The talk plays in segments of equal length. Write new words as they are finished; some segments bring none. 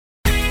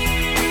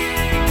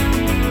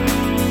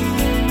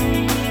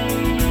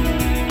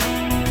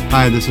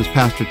Hi, this is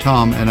Pastor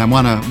Tom, and I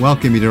want to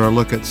welcome you to our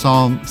look at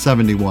Psalm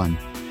 71.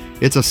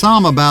 It's a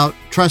psalm about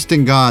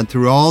trusting God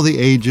through all the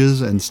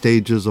ages and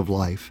stages of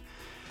life.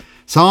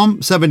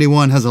 Psalm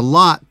 71 has a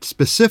lot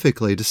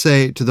specifically to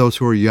say to those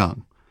who are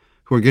young,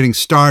 who are getting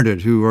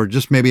started, who are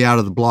just maybe out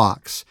of the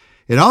blocks.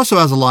 It also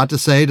has a lot to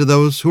say to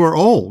those who are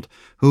old,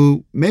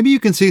 who maybe you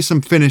can see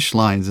some finish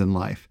lines in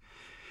life.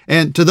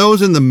 And to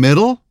those in the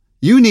middle,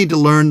 you need to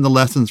learn the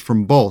lessons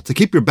from both. To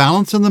keep your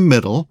balance in the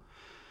middle,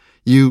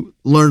 you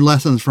learn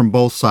lessons from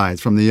both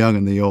sides, from the young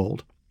and the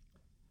old.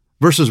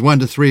 Verses 1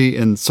 to 3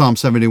 in Psalm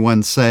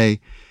 71 say,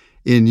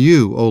 "In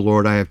you, O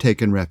Lord, I have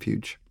taken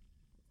refuge.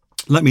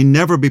 Let me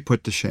never be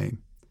put to shame.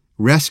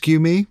 Rescue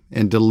me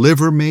and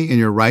deliver me in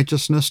your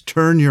righteousness.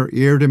 Turn your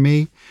ear to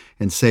me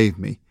and save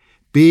me.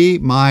 Be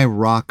my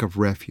rock of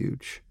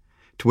refuge,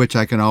 to which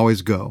I can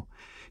always go.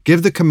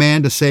 Give the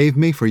command to save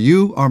me, for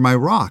you are my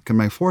rock and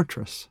my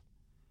fortress."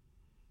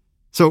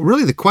 So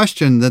really the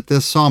question that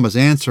this psalm is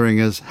answering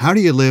is, how do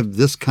you live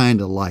this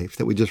kind of life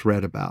that we just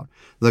read about?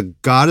 The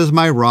God is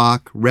my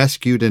rock,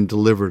 rescued and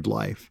delivered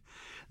life.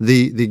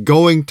 The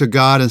going to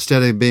God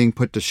instead of being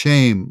put to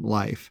shame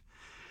life.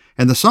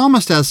 And the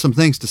psalmist has some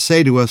things to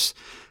say to us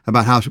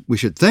about how we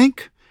should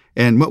think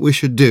and what we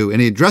should do.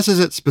 And he addresses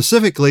it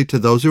specifically to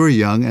those who are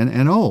young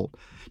and old.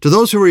 To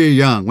those who are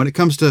young, when it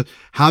comes to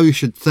how you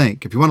should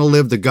think, if you want to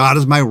live the God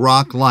is my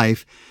rock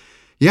life,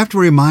 you have to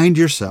remind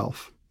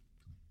yourself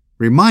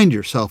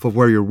of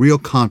where your real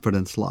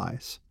confidence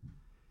lies.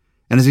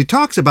 And as he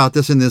talks about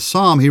this in this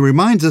psalm, he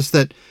reminds us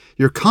that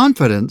your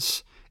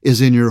confidence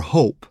is in your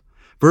hope.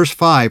 Verse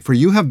 5, "For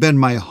you have been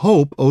my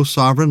hope, O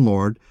sovereign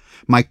Lord,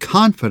 my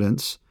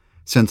confidence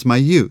since my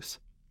youth."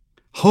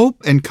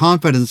 Hope and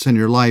confidence in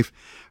your life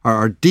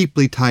are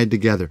deeply tied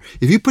together.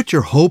 If you put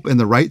your hope in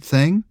the right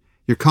thing,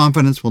 your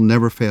confidence will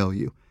never fail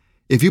you.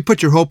 If you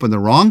put your hope in the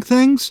wrong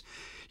things,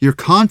 your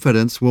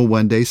confidence will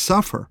one day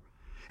suffer.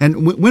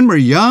 And when we're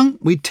young,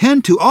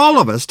 all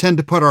of us tend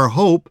to put our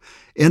hope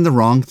in the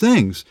wrong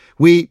things.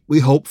 We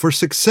hope for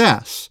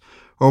success,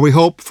 or we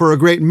hope for a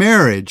great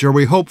marriage, or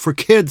we hope for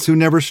kids who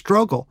never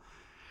struggle.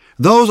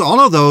 All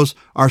of those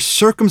are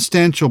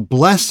circumstantial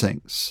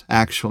blessings,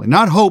 actually.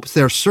 Not hopes,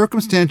 they're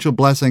circumstantial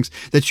blessings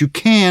that you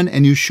can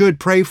and you should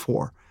pray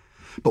for.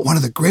 But one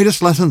of the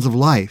greatest lessons of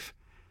life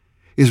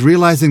is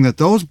realizing that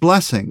those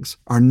blessings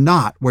are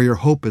not where your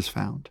hope is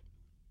found.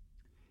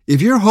 If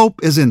your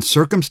hope is in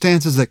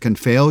circumstances that can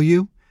fail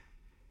you,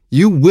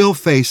 you will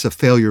face a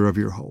failure of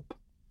your hope.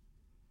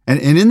 And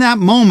in that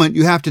moment,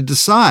 you have to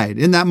decide,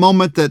 in that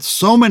moment that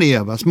so many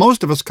of us,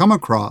 most of us come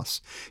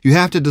across, you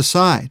have to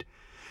decide,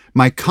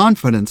 my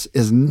confidence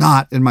is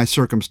not in my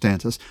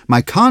circumstances.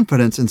 My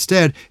confidence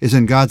instead is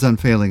in God's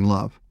unfailing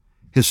love,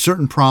 His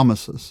certain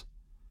promises.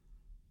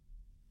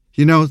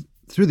 You know,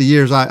 through the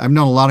years, I've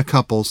known a lot of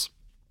couples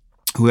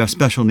who have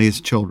special needs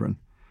children.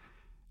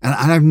 And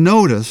I've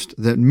noticed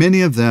that many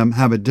of them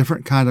have a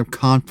different kind of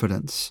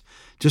confidence,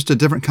 just a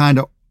different kind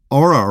of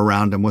aura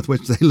around them with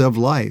which they live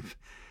life.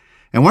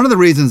 And one of the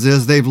reasons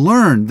is they've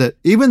learned that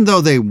even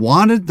though they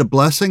wanted the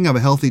blessing of a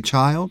healthy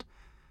child,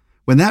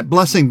 when that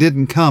blessing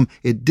didn't come,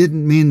 it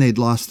didn't mean they'd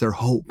lost their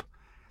hope.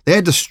 They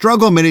had to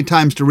struggle many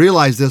times to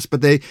realize this, but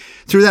they,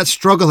 through that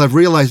struggle, have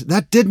realized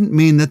that didn't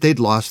mean that they'd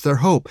lost their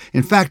hope.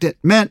 In fact, it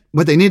meant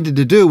what they needed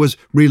to do was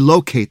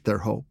relocate their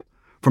hope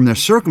from their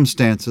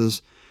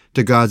circumstances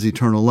to God's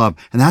eternal love.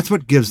 And that's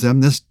what gives them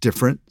this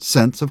different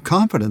sense of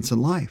confidence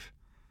in life.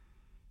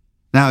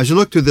 Now, as you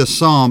look through this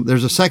psalm,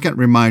 there's a second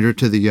reminder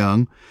to the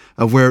young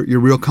of where your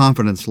real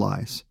confidence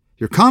lies.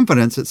 Your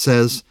confidence, it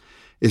says,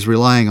 is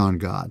relying on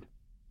God.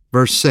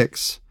 Verse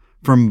 6,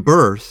 "From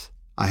birth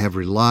I have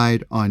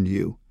relied on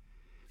you.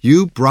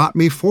 You brought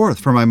me forth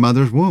from my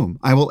mother's womb.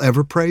 I will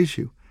ever praise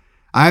you.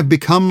 I have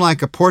become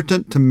like a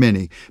portent to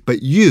many,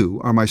 but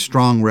you are my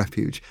strong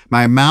refuge.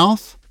 My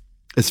mouth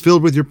is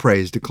filled with your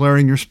praise,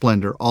 declaring your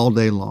splendor all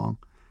day long."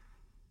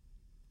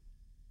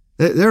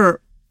 There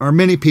are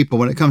many people,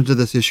 when it comes to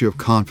this issue of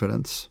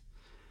confidence,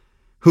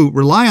 who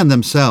rely on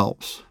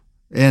themselves,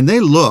 and they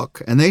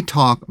look and they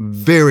talk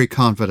very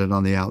confident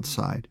on the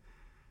outside.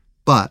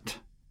 But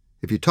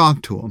if you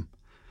talk to them,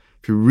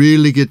 if you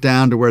really get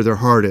down to where their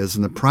heart is,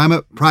 in the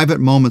private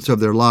moments of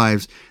their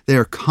lives, they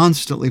are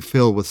constantly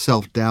filled with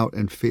self-doubt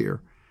and fear.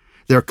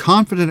 Their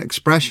confident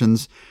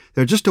expressions,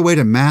 they're just a way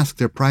to mask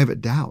their private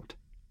doubt.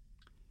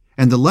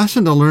 And the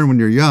lesson to learn when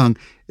you're young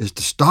is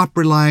to stop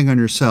relying on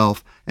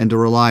yourself and to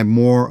rely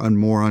more and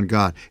more on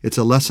God. It's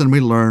a lesson we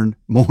learn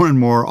more and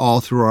more all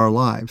through our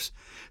lives.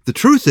 The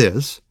truth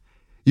is,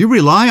 you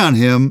rely on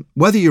Him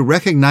whether you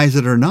recognize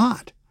it or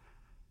not.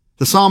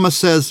 The psalmist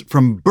says,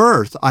 "From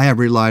birth I have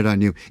relied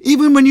on you."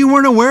 Even when you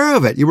weren't aware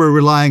of it, you were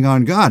relying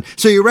on God.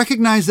 So you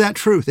recognize that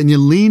truth and you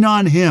lean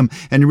on Him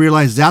and you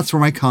realize that's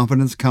where my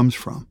confidence comes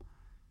from.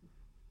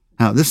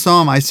 Now, this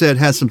psalm, I said,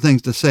 has some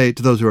things to say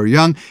to those who are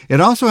young. It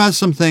also has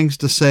some things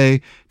to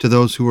say to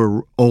those who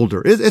are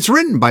older. It's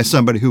written by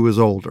somebody who is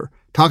older,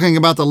 talking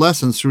about the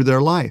lessons through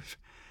their life.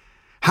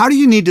 How do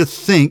you need to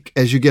think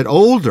as you get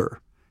older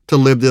to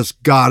live this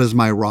God is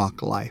my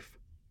rock life?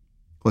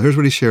 Well, here's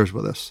what he shares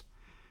with us.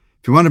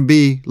 If you want to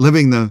be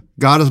living the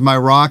God is my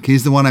rock,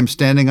 He's the one I'm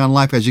standing on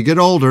life, as you get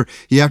older,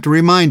 you have to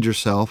remind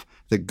yourself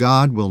that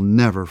God will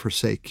never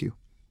forsake you.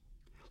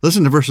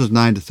 Listen to verses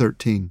 9 to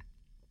 13.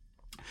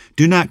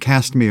 Do not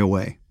cast me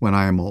away when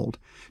I am old.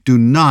 Do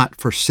not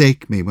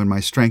forsake me when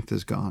my strength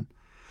is gone.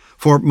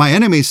 For my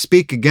enemies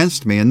speak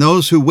against me, and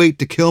those who wait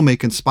to kill me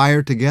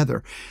conspire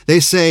together.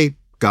 They say,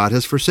 God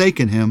has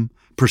forsaken him.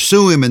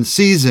 Pursue him and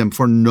seize him,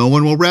 for no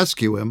one will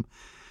rescue him.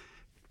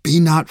 Be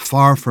not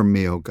far from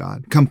me, O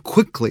God. Come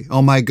quickly,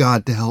 O my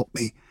God, to help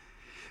me.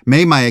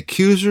 May my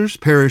accusers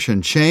perish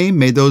in shame.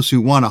 May those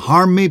who want to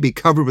harm me be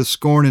covered with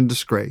scorn and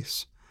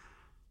disgrace.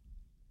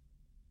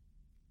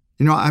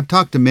 You know, I've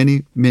talked to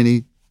many,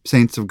 many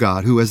saints of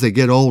God who, as they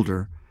get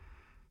older,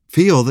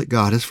 feel that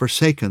God has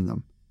forsaken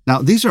them.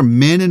 Now, these are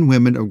men and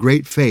women of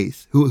great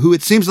faith who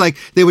it seems like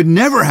they would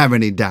never have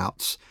any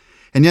doubts,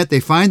 and yet they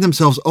find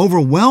themselves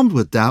overwhelmed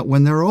with doubt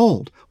when they're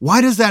old.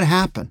 Why does that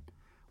happen?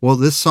 Well,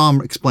 this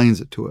psalm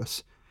explains it to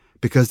us.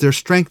 Because their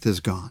strength is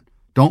gone.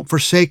 Don't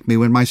forsake me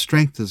when my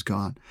strength is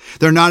gone.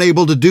 They're not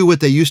able to do what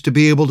they used to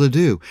be able to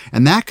do.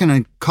 And that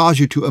can cause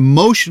you to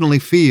emotionally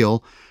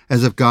feel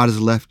as if God has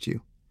left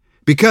you.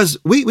 Because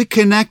we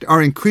connect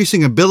our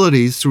increasing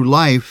abilities through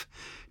life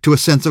to a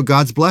sense of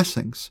God's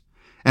blessings.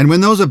 And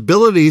when those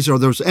abilities or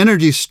those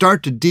energies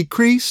start to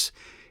decrease,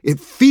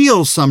 it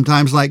feels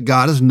sometimes like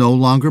God is no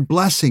longer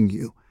blessing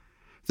you.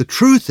 The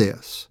truth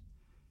is,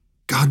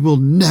 God will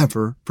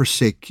never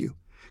forsake you.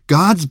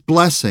 God's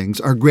blessings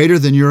are greater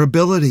than your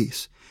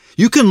abilities.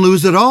 You can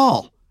lose it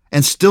all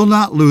and still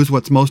not lose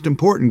what's most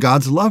important,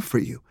 God's love for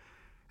you.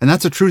 And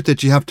that's a truth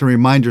that you have to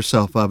remind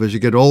yourself of as you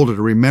get older,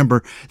 to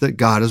remember that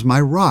God is my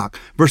rock.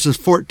 Verses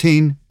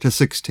 14 to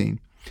 16.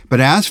 But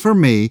as for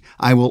me,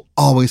 I will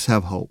always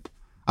have hope.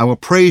 I will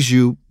praise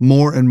you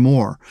more and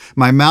more.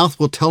 My mouth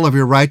will tell of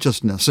your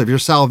righteousness, of your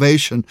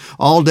salvation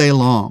all day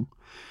long,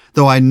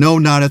 though I know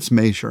not its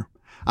measure.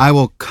 I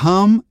will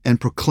come and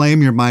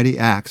proclaim your mighty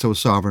acts, O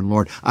sovereign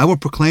Lord. I will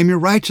proclaim your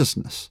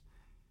righteousness,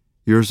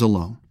 yours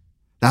alone.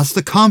 That's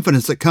the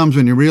confidence that comes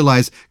when you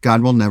realize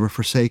God will never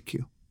forsake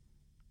you.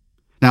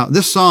 Now,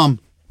 this psalm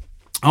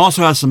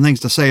also has some things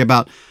to say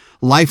about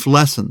life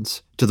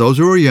lessons to those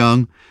who are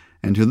young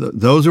and to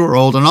those who are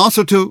old, and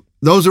also to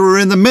those who are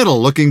in the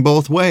middle, looking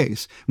both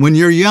ways. When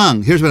you're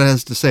young, here's what it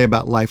has to say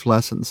about life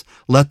lessons.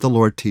 Let the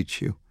Lord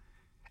teach you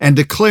and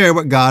declare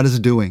what God is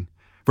doing.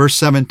 Verse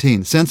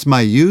 17, since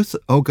my youth,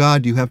 O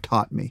God, you have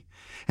taught me,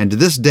 and to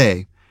this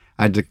day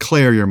I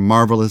declare your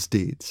marvelous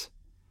deeds.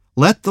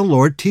 Let the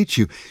Lord teach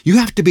you. You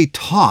have to be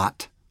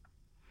taught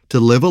to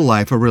live a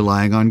life of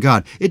relying on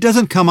God. It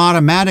doesn't come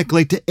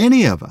automatically to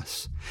any of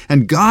us,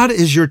 and God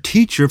is your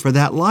teacher for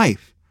that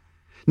life.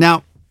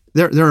 Now,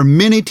 there are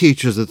many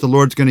teachers that the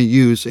Lord's going to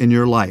use in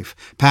your life,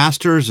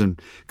 pastors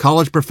and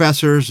college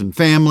professors and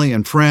family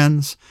and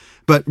friends,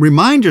 but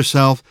remind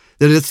yourself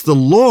that it's the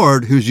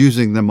Lord who's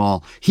using them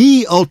all.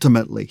 He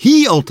ultimately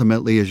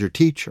is your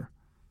teacher.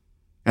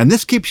 And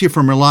this keeps you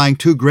from relying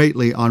too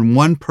greatly on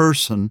one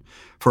person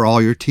for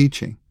all your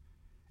teaching.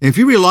 If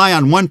you rely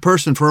on one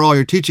person for all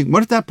your teaching,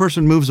 what if that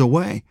person moves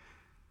away?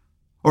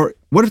 Or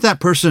what if that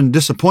person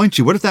disappoints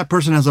you? What if that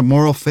person has a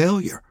moral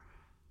failure?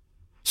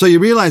 So you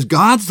realize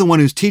God's the one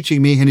who's teaching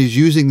me, and He's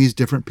using these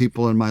different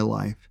people in my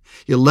life.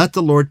 You let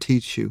the Lord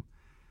teach you.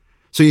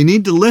 So you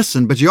need to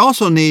listen, but you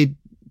also need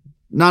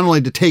not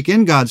only to take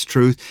in God's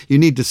truth, you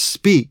need to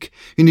speak.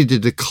 You need to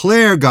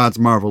declare God's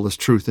marvelous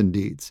truth and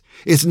deeds.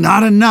 It's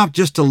not enough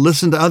just to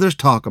listen to others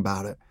talk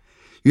about it.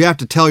 You have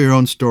to tell your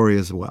own story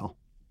as well.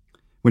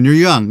 When you're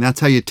young, that's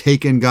how you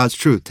take in God's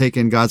truth, take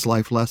in God's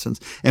life lessons.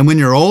 And when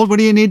you're old, what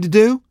do you need to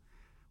do?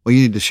 Well,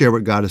 you need to share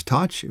what God has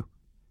taught you.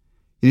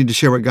 You need to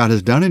share what God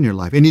has done in your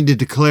life. You need to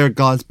declare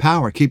God's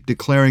power. Keep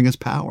declaring His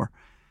power.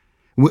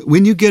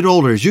 When you get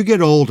older, as you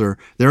get older,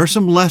 there are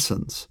some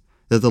lessons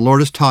that the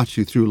Lord has taught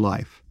you through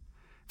life.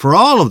 For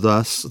all of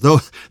us,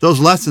 those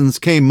lessons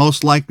came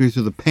most likely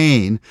through the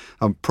pain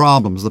of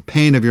problems, the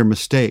pain of your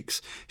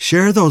mistakes.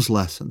 Share those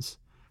lessons.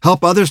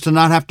 Help others to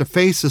not have to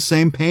face the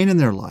same pain in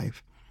their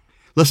life.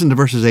 Listen to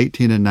verses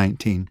 18 and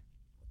 19.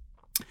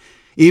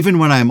 Even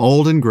when I am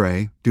old and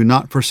gray, do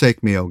not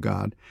forsake me, O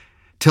God,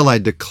 till I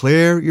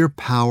declare your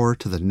power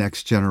to the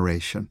next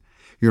generation,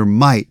 your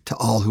might to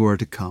all who are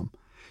to come.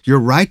 Your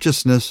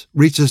righteousness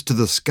reaches to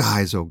the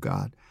skies, O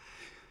God.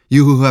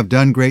 You who have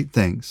done great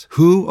things,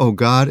 who, O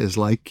God, is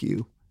like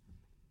you?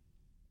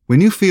 When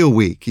you feel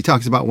weak, he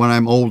talks about when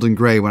I'm old and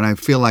gray, when I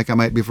feel like I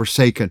might be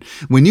forsaken.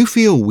 When you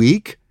feel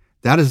weak,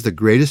 that is the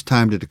greatest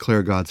time to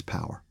declare God's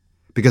power.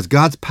 Because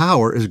God's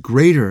power is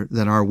greater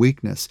than our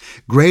weakness,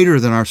 greater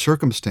than our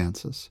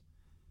circumstances.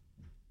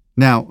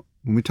 Now,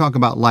 when we talk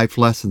about life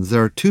lessons,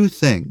 there are two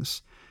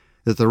things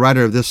that the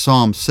writer of this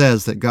psalm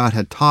says that God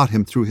had taught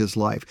him through his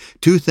life.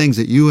 Two things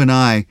that you and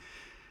I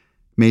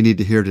may need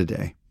to hear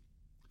today.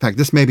 In fact,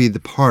 this may be the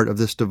part of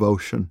this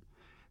devotion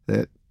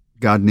that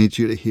God needs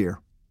you to hear.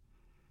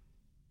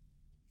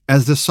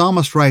 As the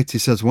psalmist writes, he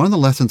says, one of the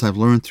lessons I've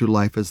learned through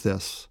life is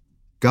this: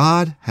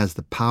 God has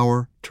the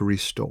power to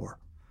restore.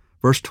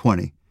 Verse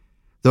 20,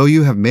 though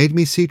you have made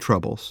me see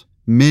troubles,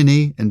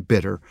 many and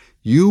bitter,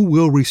 you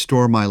will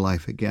restore my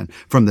life again.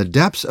 From the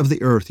depths of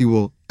the earth, you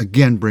will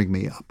again bring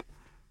me up.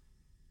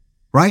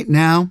 Right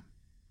now,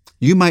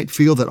 you might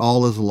feel that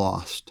all is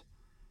lost,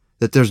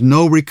 that there's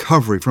no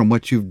recovery from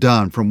what you've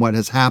done, from what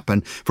has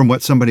happened, from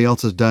what somebody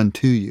else has done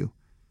to you.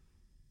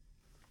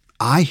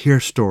 I hear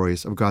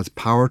stories of God's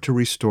power to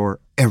restore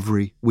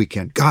every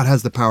weekend. God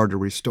has the power to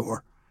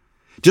restore.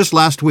 Just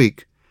last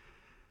week,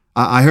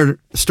 I heard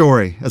a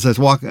story as I was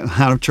walking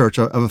out of church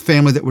of a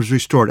family that was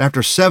restored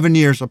after 7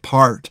 years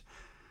apart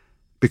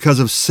because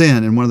of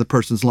sin in one of the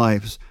person's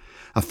lives,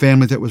 a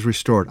family that was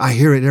restored. I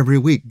hear it every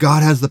week.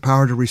 God has the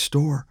power to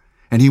restore,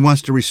 and He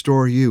wants to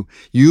restore you.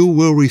 You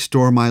will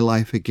restore my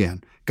life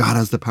again. God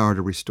has the power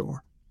to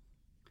restore.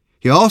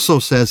 He also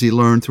says he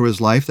learned through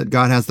his life that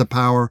God has the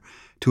power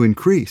to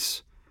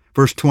increase.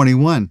 Verse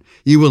 21,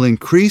 you will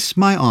increase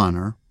my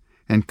honor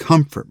and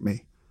comfort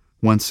me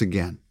once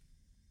again.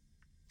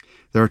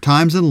 There are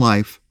times in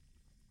life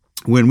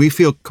when we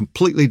feel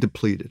completely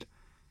depleted,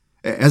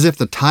 as if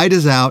the tide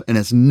is out and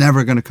it's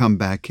never going to come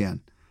back in.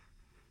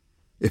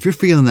 If you're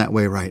feeling that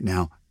way right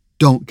now,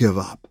 don't give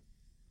up.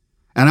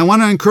 And I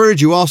want to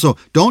encourage you also,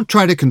 don't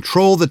try to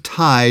control the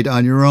tide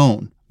on your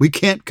own. We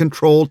can't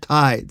control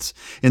tides.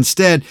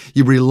 Instead,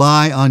 you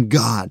rely on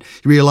God.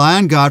 You rely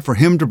on God for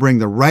Him to bring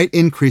the right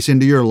increase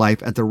into your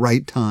life at the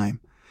right time.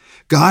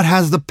 God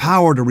has the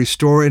power to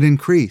restore and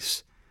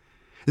increase.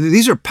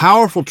 These are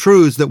powerful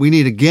truths that we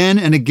need again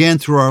and again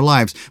through our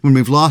lives. When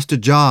we've lost a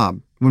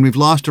job, when we've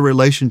lost a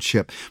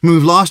relationship, when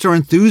we've lost our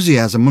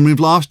enthusiasm, when we've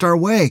lost our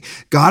way,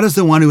 God is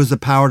the one who has the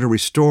power to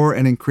restore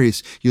and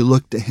increase. You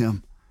look to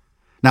Him.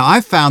 Now,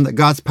 I've found that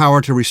God's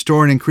power to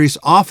restore and increase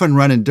often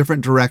run in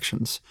different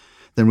directions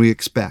than we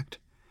expect.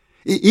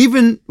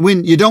 Even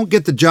when you don't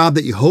get the job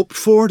that you hoped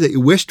for, that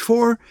you wished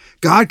for,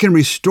 God can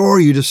restore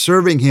you to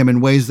serving Him in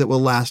ways that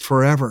will last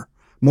forever,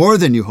 more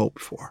than you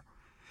hoped for.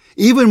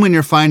 Even when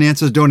your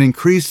finances don't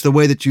increase the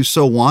way that you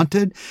so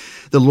wanted,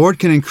 the Lord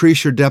can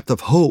increase your depth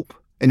of hope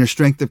and your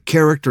strength of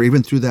character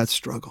even through that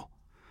struggle.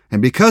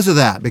 And because of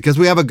that, because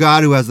we have a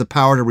God who has the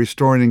power to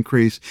restore and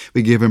increase,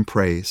 we give Him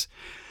praise.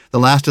 The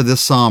last of this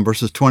psalm,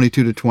 verses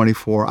 22 to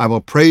 24, I will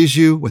praise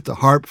you with the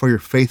harp for your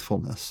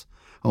faithfulness.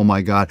 O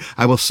my God,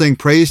 I will sing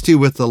praise to you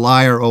with the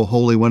lyre, O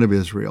Holy One of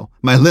Israel.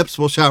 My lips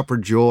will shout for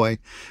joy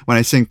when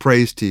I sing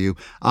praise to you,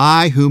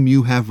 I whom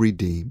you have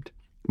redeemed.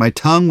 My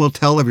tongue will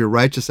tell of your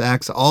righteous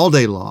acts all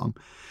day long,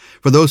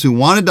 for those who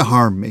wanted to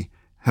harm me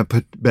have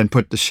been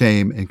put to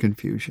shame and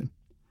confusion.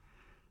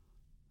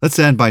 Let's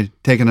end by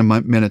taking a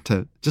minute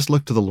to just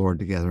look to the Lord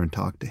together and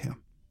talk to Him.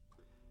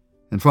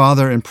 And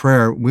Father, in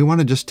prayer, we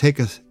want to just take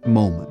a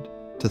moment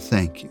to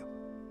thank you.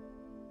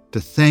 To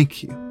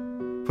thank you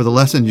for the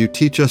lessons you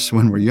teach us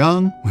when we're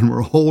young, when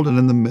we're old, and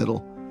in the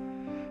middle.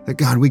 That,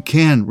 God, we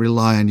can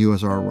rely on you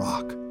as our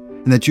rock,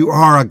 and that you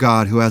are a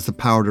God who has the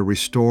power to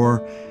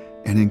restore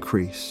and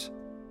increase.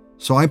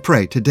 So I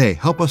pray today,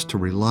 help us to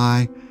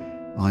rely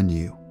on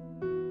you.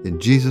 In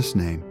Jesus'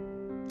 name,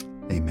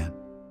 amen.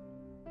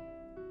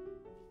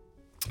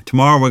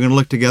 Tomorrow we're going to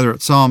look together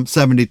at Psalm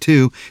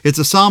 72. It's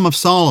a Psalm of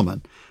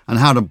Solomon on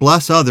how to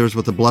bless others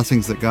with the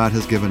blessings that God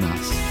has given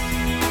us.